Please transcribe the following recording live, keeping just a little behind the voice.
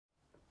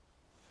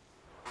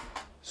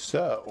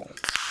So,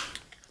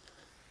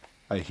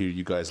 I hear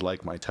you guys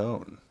like my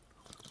tone.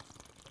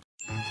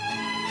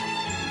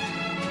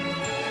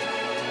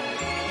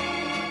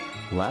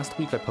 Last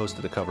week I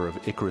posted a cover of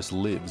Icarus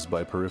Lives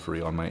by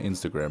Periphery on my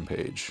Instagram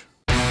page.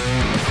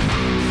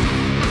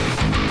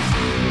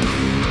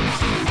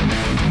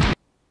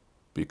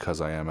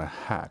 Because I am a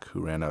hack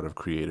who ran out of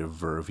creative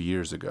verve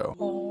years ago.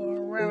 All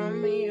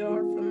around me are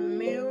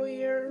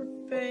familiar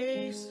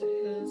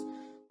faces.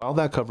 While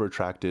that cover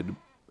attracted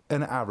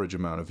an average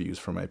amount of views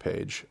for my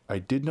page, I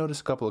did notice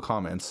a couple of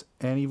comments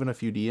and even a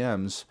few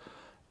DMs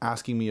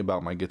asking me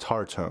about my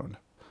guitar tone.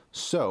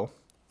 So,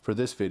 for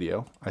this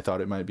video, I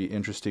thought it might be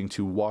interesting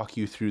to walk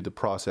you through the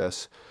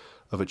process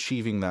of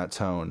achieving that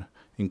tone,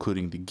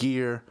 including the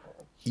gear.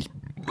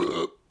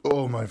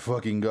 Oh my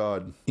fucking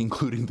god.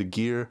 Including the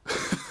gear.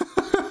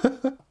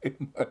 I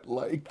might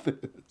like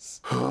this.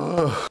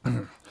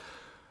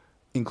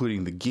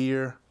 Including the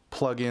gear,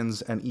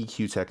 plugins, and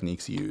EQ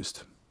techniques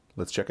used.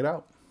 Let's check it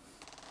out.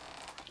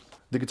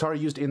 The guitar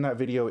used in that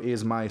video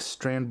is my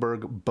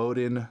Strandberg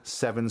Bowden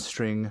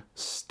 7-string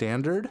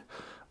standard.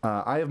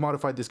 I have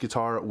modified this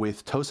guitar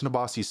with Tosin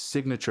Abasi's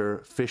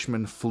signature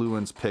Fishman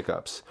Fluence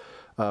pickups.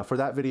 For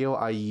that video,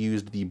 I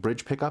used the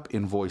bridge pickup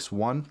in voice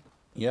 1.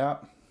 Yeah.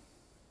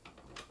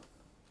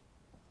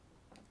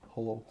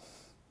 Hello.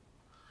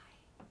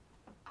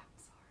 Hi. I'm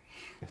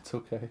sorry. It's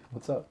okay.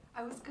 What's up?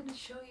 I was going to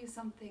show you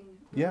something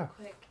really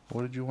quick.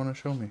 What did you want to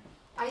show me?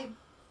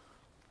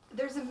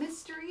 There's a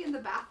mystery in the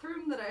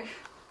bathroom that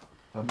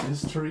A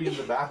mystery in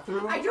the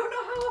bathroom? I don't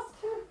know how else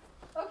to...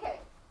 Okay,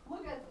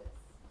 look at this.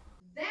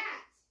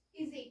 That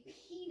is a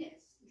penis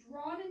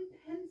drawn in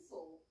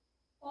pencil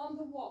on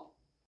the wall.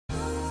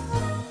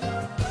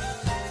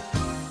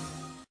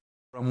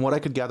 From what I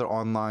could gather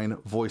online,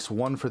 voice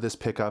 1 for this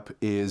pickup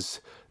is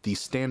the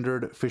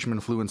standard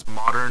Fishman Fluence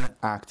modern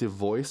active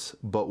voice,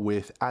 but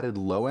with added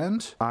low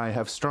end. I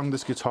have strung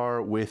this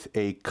guitar with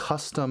a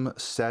custom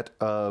set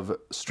of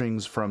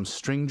strings from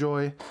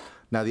Stringjoy.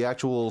 Now the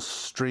actual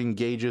string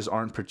gauges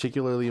aren't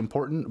particularly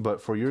important, but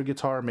for your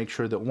guitar, make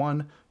sure that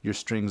 1, your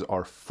strings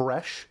are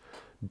fresh,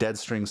 dead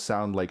strings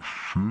sound like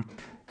shit,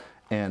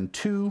 and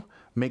 2,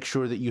 make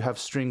sure that you have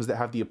strings that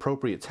have the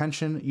appropriate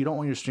tension. You don't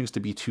want your strings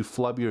to be too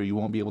flubby or you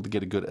won't be able to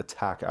get a good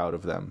attack out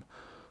of them.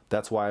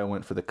 That's why I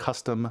went for the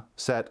custom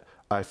set.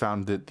 I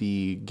found that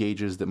the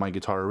gauges that my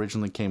guitar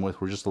originally came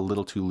with were just a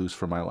little too loose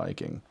for my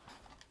liking.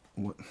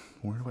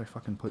 Where do I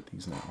fucking put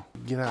these now?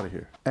 Get out of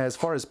here. As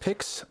far as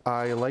picks,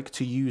 I like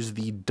to use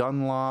the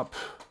Dunlop...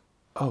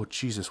 Oh,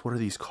 Jesus, what are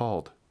these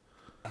called?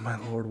 Oh, my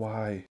lord,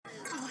 why?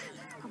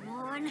 Come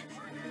on.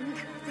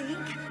 Think.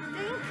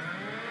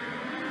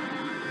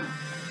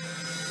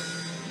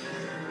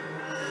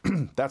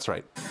 That's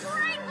right.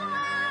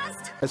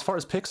 As far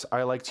as picks,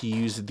 I like to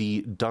use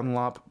the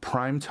Dunlop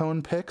Prime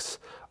Tone picks.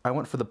 I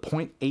went for the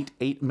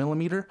 0.88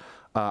 millimeter.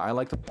 I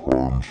like the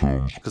Prime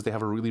Tones because they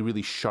have a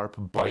really sharp,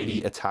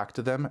 bitey attack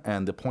to them,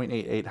 and the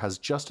 0.88 has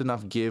just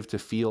enough give to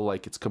feel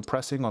like it's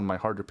compressing on my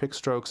harder pick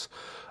strokes,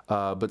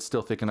 but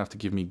still thick enough to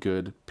give me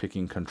good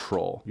picking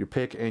control. Your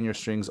pick and your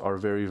strings are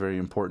very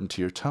important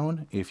to your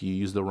tone. If you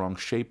use the wrong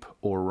shape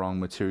or wrong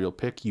material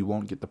pick, you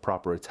won't get the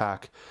proper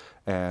attack,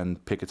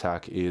 and pick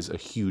attack is a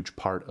huge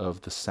part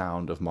of the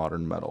sound of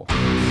modern metal.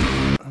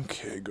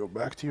 Okay, go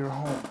back to your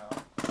home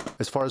now.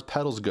 As far as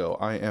pedals go,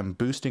 I am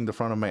boosting the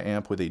front of my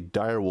amp with a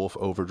Direwolf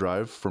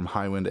overdrive from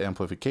Highwind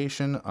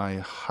Amplification. I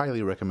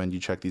highly recommend you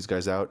check these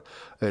guys out.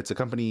 It's a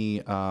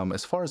company,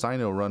 as far as I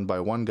know, run by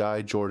one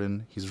guy,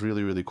 Jordan. He's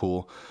really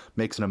cool.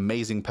 Makes an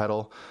amazing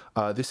pedal.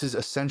 This is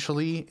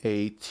essentially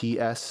a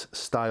TS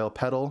style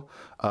pedal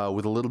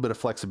with a little bit of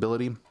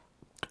flexibility.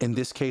 In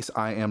this case,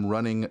 I am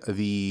running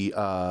the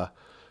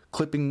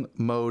clipping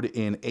mode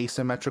in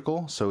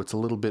asymmetrical, so it's a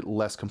little bit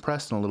less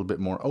compressed and a little bit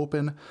more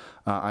open.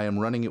 I am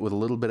running it with a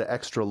little bit of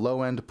extra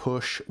low end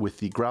push with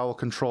the growl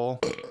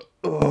control.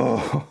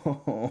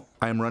 I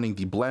am running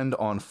the blend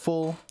on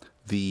full,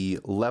 the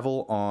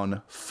level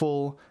on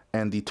full,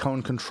 and the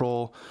tone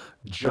control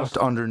just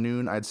under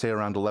noon, I'd say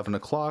around 11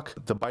 o'clock.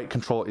 The bite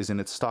control is in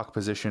its stock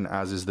position,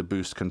 as is the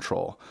boost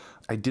control.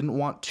 I didn't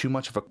want too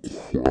much of a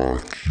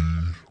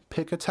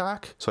pick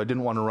attack, so I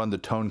didn't want to run the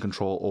tone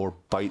control or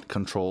bite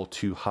control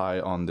too high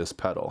on this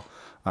pedal.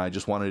 I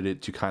just wanted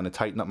it to kind of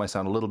tighten up my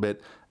sound a little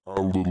bit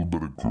of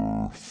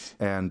girth,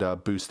 and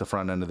boost the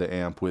front end of the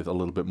amp with a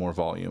little bit more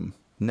volume.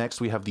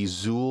 Next, we have the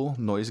Zool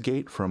noise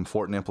gate from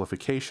Fortin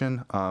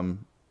Amplification.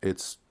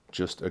 It's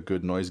just a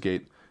good noise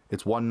gate.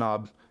 It's one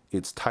knob,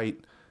 it's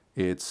tight,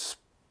 it's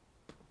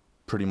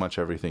pretty much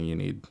everything you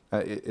need.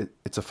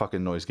 It's a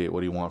fucking noise gate. What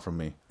do you want from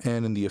me?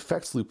 And in the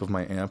effects loop of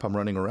my amp, I'm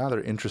running a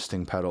rather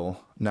interesting pedal.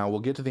 Now,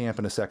 we'll get to the amp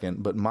in a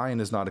second, but mine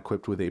is not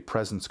equipped with a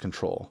presence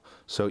control.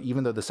 So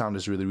even though the sound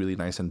is really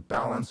nice and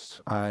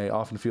balanced, I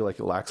often feel like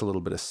it lacks a little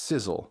bit of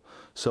sizzle.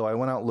 So I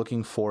went out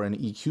looking for an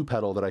EQ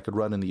pedal that I could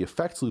run in the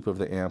effects loop of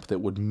the amp that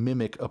would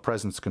mimic a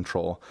presence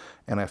control.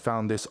 And I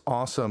found this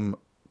awesome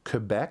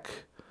Quebec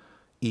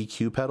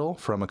EQ pedal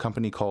from a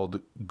company called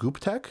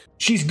Gooptech.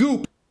 She's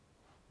Goop!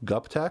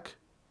 Guptech?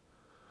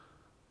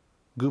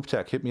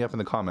 Gooptech, hit me up in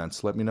the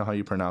comments. Let me know how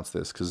you pronounce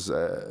this, because...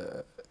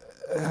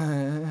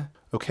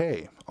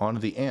 Okay, on to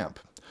the amp.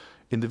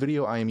 In the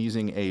video, I am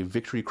using a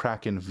Victory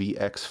Kraken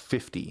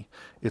VX50.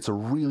 It's a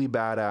really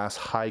badass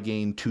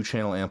high-gain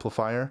 2-channel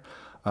amplifier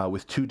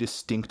with 2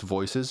 distinct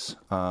voices.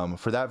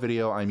 For that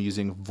video, I'm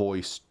using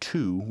voice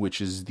 2,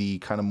 which is the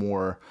kind of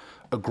more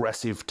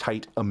aggressive,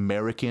 tight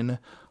American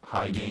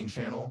high-gain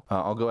channel.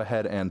 I'll go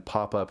ahead and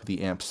pop up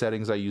the amp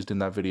settings I used in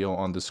that video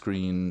on the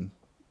screen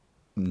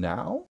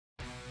now.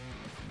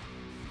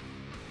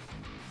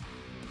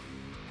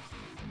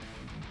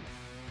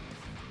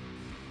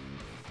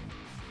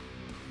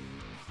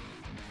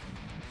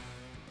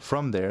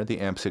 From there, the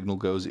amp signal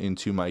goes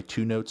into my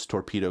 2 notes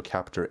torpedo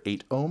captor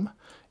 8 ohm.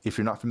 If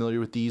you're not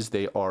familiar with these,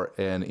 they are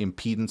an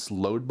impedance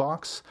load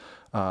box.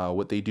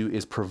 What they do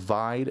is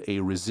provide a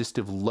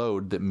resistive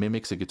load that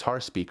mimics a guitar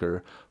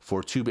speaker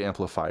for tube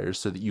amplifiers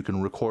so that you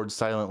can record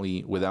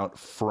silently without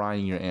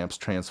frying your amp's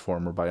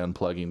transformer by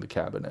unplugging the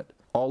cabinet.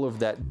 All of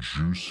that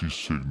juicy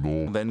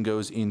signal then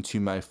goes into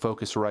my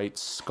Focusrite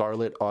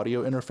Scarlett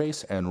audio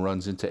interface and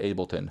runs into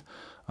Ableton.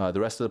 The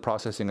rest of the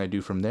processing I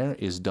do from there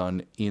is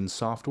done in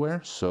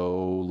software,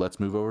 so let's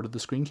move over to the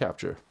screen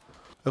capture.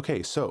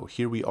 Okay, so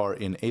here we are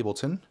in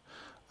Ableton.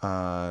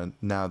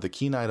 Now the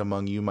keen-eyed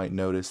among you might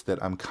notice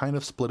that I'm kind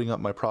of splitting up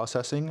my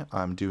processing.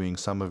 I'm doing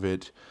some of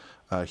it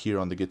here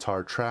on the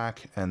guitar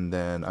track, and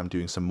then I'm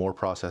doing some more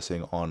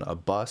processing on a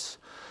bus.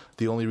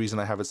 The only reason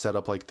I have it set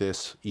up like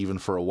this, even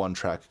for a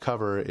 1-track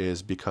cover,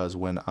 is because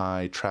when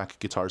I track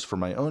guitars for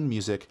my own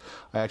music,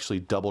 I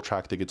actually double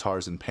track the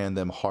guitars and pan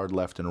them hard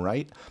left and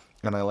right.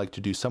 And I like to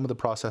do some of the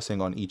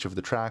processing on each of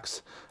the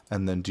tracks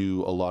and then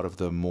do a lot of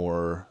the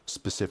more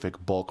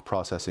specific bulk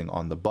processing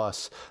on the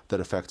bus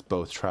that affects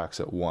both tracks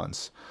at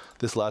once.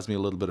 This allows me a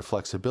little bit of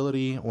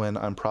flexibility. When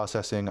I'm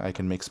processing, I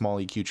can make small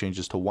EQ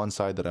changes to one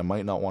side that I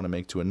might not want to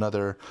make to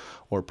another,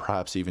 or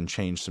perhaps even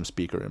change some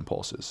speaker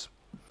impulses.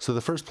 So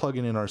the first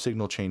plugin in our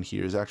signal chain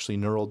here is actually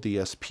Neural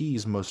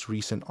DSP's most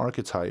recent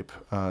archetype,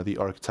 the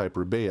archetype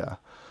Rebea.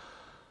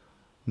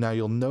 Now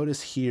you'll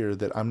notice here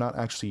that I'm not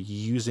actually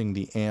using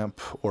the amp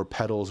or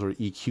pedals or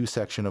EQ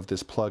section of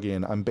this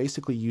plugin. I'm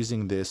basically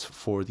using this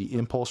for the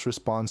impulse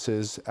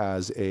responses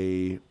as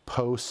a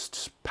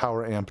post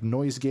power amp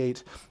noise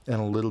gate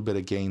and a little bit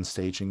of gain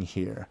staging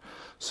here.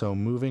 So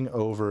moving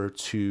over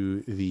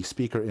to the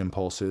speaker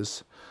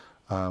impulses,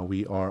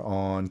 we are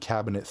on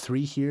cabinet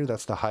 3 here.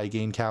 That's the high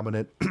gain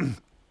cabinet.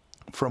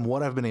 From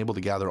what I've been able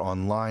to gather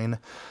online,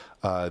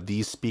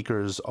 these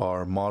speakers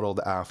are modeled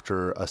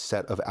after a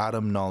set of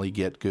Adam Nolly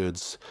Get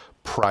Good's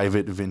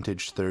private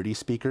vintage 30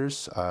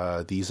 speakers.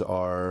 These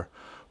are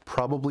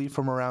probably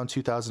from around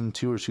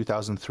 2002 or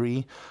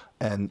 2003,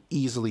 and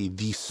easily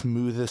the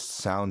smoothest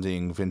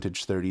sounding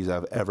vintage 30s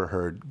I've ever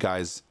heard.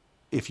 Guys,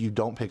 if you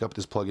don't pick up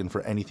this plugin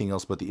for anything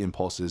else but the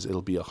impulses,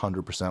 it'll be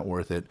 100%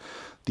 worth it.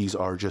 These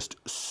are just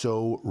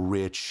so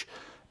rich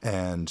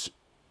and,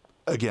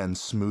 again,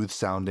 smooth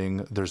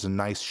sounding. There's a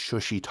nice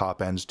shushy top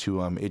end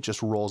to them. It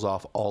just rolls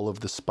off all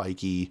of the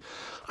spiky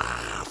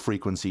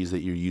frequencies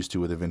that you're used to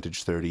with a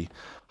vintage 30.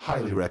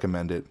 Highly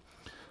recommend it.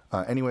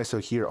 Anyway, so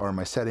here are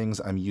my settings.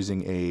 I'm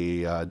using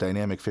a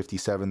Dynamic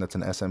 57, that's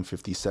an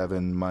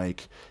SM57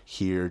 mic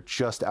here,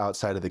 just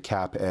outside of the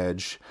cap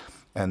edge.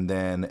 And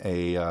then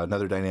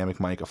another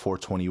dynamic mic, a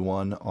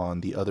 421 on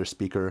the other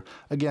speaker,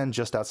 again,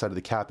 just outside of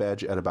the cap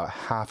edge at about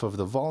half of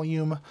the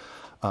volume.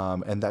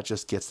 And that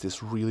just gets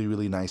this really,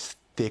 really nice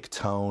thick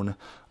tone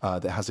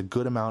that has a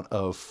good amount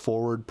of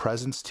forward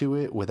presence to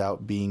it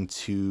without being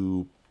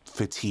too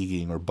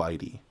fatiguing or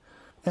bitey.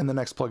 And the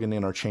next plugin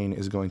in our chain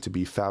is going to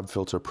be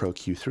FabFilter Pro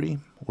Q3.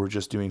 We're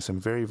just doing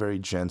some very, very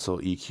gentle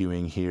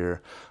EQing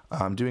here.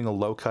 I'm doing a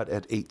low cut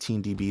at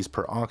 18 dBs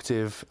per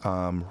octave,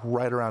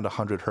 right around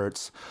 100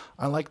 hertz.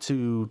 I like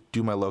to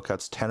do my low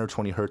cuts 10 or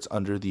 20 hertz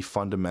under the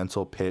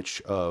fundamental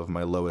pitch of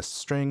my lowest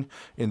string.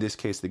 In this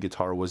case, the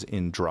guitar was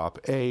in drop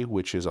A,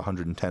 which is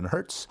 110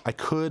 hertz. I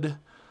could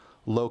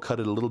low cut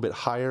it a little bit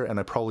higher, and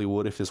I probably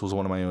would if this was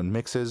one of my own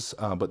mixes,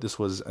 but this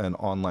was an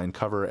online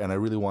cover, and I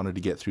really wanted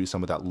to get through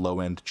some of that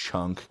low end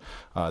chunk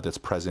that's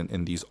present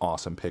in these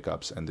awesome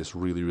pickups and this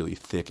really, really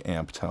thick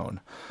amp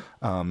tone.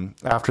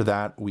 After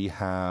that, we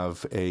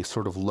have a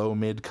sort of low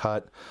mid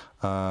cut,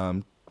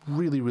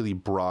 really, really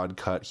broad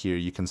cut here,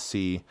 you can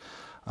see.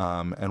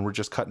 And we're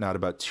just cutting out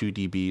about 2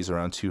 dBs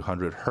around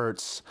 200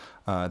 hertz.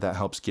 That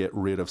helps get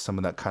rid of some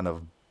of that kind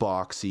of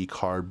boxy,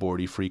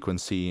 cardboardy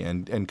frequency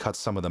and cuts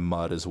some of the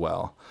mud as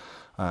well.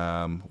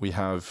 We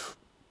have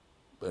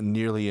a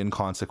nearly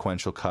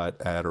inconsequential cut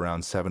at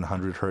around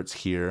 700 hertz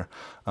here.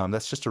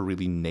 That's just a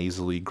really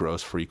nasally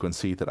gross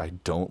frequency that I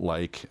don't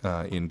like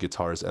in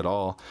guitars at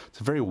all. It's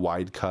a very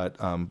wide cut,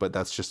 but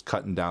that's just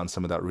cutting down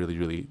some of that really,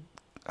 really,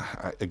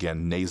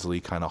 again,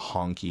 nasally kind of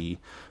honky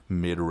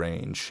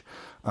mid-range.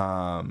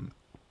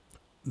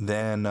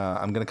 Then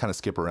I'm going to kind of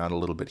skip around a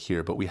little bit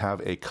here, but we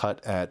have a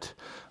cut at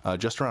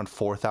just around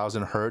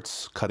 4,000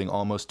 hertz, cutting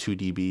almost 2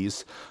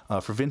 dBs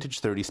for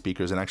vintage 30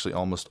 speakers and actually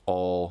almost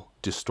all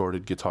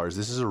distorted guitars.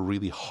 This is a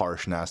really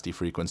harsh, nasty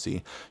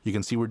frequency. You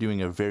can see we're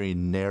doing a very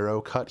narrow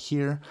cut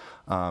here,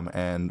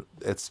 and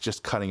it's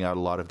just cutting out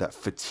a lot of that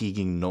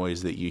fatiguing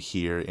noise that you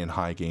hear in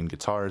high gain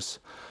guitars.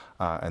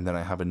 And then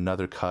I have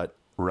another cut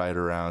right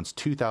around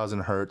 2,000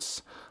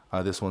 hertz.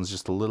 This one's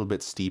just a little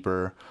bit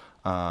steeper.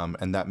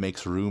 And that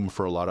makes room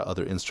for a lot of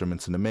other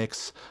instruments in the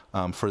mix.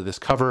 For this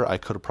cover, I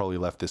could have probably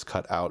left this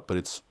cut out, but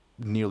it's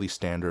nearly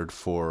standard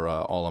for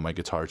all of my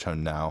guitar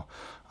tone now.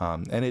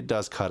 And it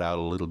does cut out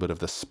a little bit of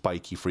the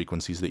spiky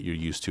frequencies that you're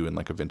used to in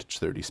like a vintage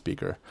 30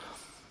 speaker.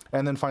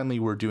 And then finally,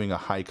 we're doing a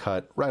high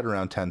cut right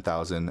around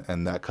 10,000,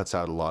 and that cuts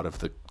out a lot of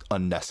the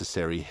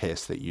unnecessary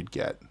hiss that you'd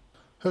get.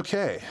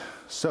 Okay,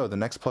 so the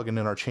next plugin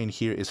in our chain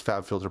here is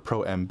FabFilter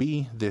Pro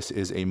MB. This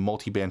is a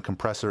multi-band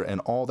compressor, and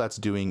all that's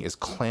doing is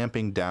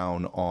clamping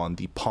down on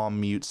the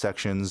palm mute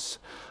sections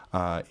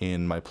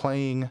in my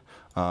playing.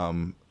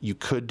 You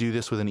could do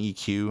this with an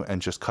EQ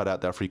and just cut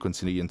out that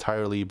frequency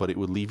entirely, but it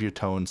would leave your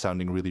tone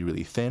sounding really,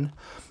 really thin.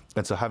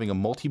 And so having a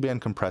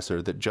multi-band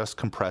compressor that just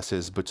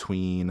compresses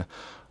between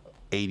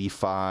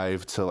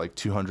 85 to like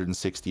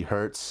 260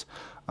 hertz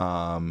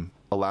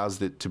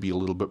allows it to be a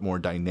little bit more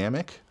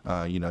dynamic.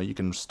 You know, you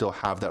can still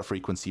have that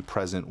frequency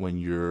present when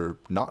you're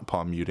not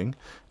palm muting,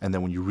 and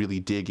then when you really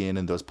dig in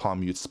and those palm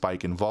mutes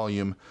spike in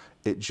volume,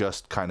 it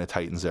just kind of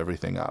tightens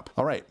everything up.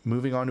 All right,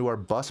 moving on to our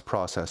bus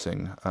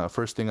processing.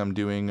 First thing I'm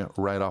doing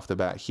right off the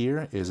bat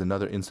here is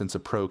another instance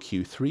of Pro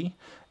Q3,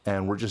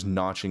 and we're just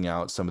notching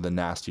out some of the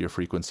nastier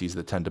frequencies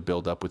that tend to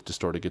build up with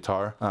distorted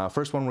guitar.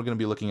 First one we're going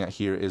to be looking at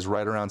here is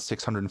right around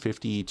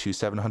 650 to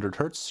 700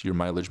 hertz. Your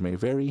mileage may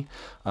vary.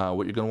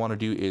 What you're going to want to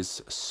do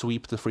is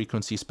sweep the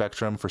frequency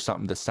spectrum for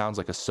something that sounds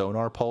like a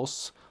sonar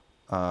pulse.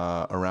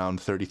 Around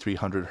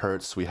 3,300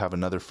 hertz, we have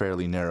another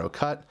fairly narrow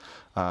cut.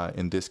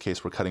 In this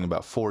case, we're cutting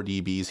about 4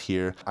 dBs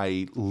here.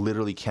 I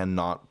literally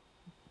cannot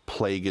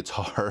play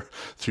guitar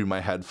through my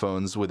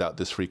headphones without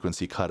this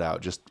frequency cut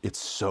out. Just, it's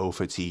so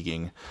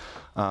fatiguing.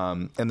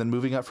 And then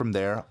moving up from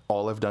there,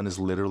 all I've done is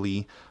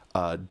literally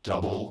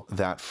double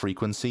that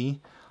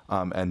frequency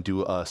and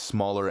do a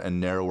smaller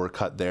and narrower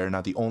cut there. Now,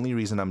 the only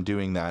reason I'm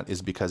doing that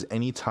is because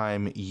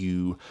anytime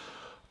you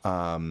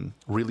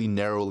really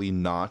narrowly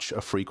notch a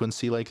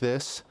frequency like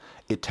this,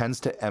 it tends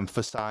to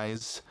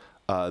emphasize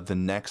the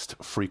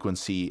next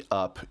frequency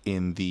up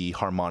in the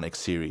harmonic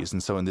series.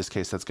 And so in this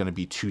case, that's going to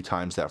be 2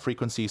 times that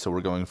frequency. So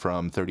we're going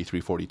from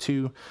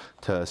 3342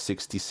 to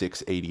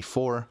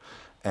 6684.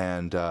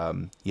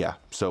 And yeah,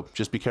 so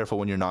just be careful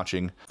when you're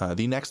notching.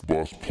 The next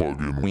bus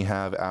plugin we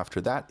have after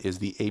that is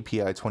the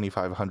API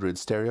 2500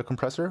 stereo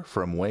compressor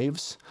from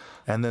Waves.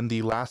 And then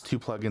the last 2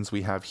 plugins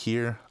we have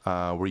here,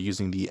 we're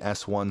using the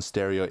S1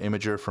 stereo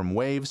imager from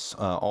Waves.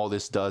 All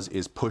this does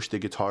is push the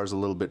guitars a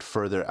little bit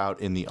further out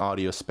in the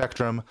audio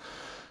spectrum.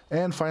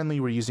 And finally,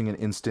 we're using an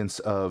instance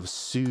of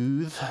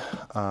Soothe.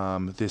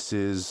 This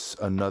is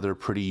another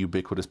pretty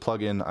ubiquitous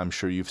plugin. I'm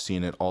sure you've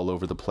seen it all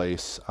over the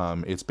place.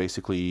 It's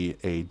basically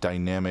a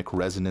dynamic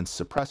resonance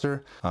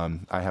suppressor.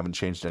 I haven't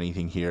changed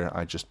anything here.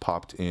 I just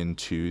popped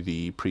into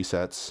the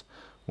presets,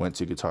 went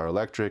to Guitar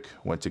Electric,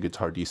 went to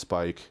Guitar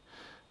De-Spike,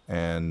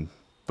 and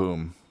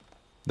boom,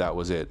 that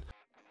was it.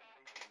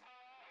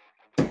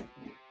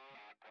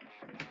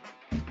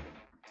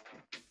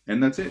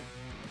 And that's it.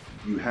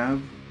 You have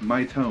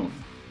my tone.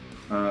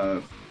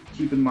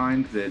 Keep in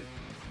mind that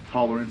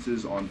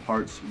tolerances on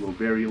parts will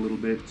vary a little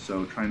bit,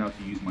 so try not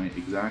to use my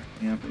exact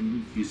amp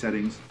and EQ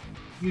settings.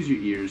 Use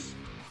your ears,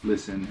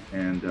 listen,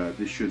 and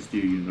this should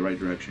steer you in the right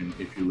direction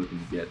if you're looking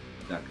to get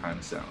that kind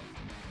of sound.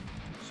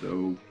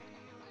 So,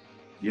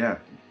 yeah,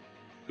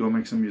 go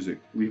make some music.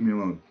 Leave me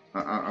alone.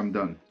 I'm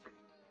done.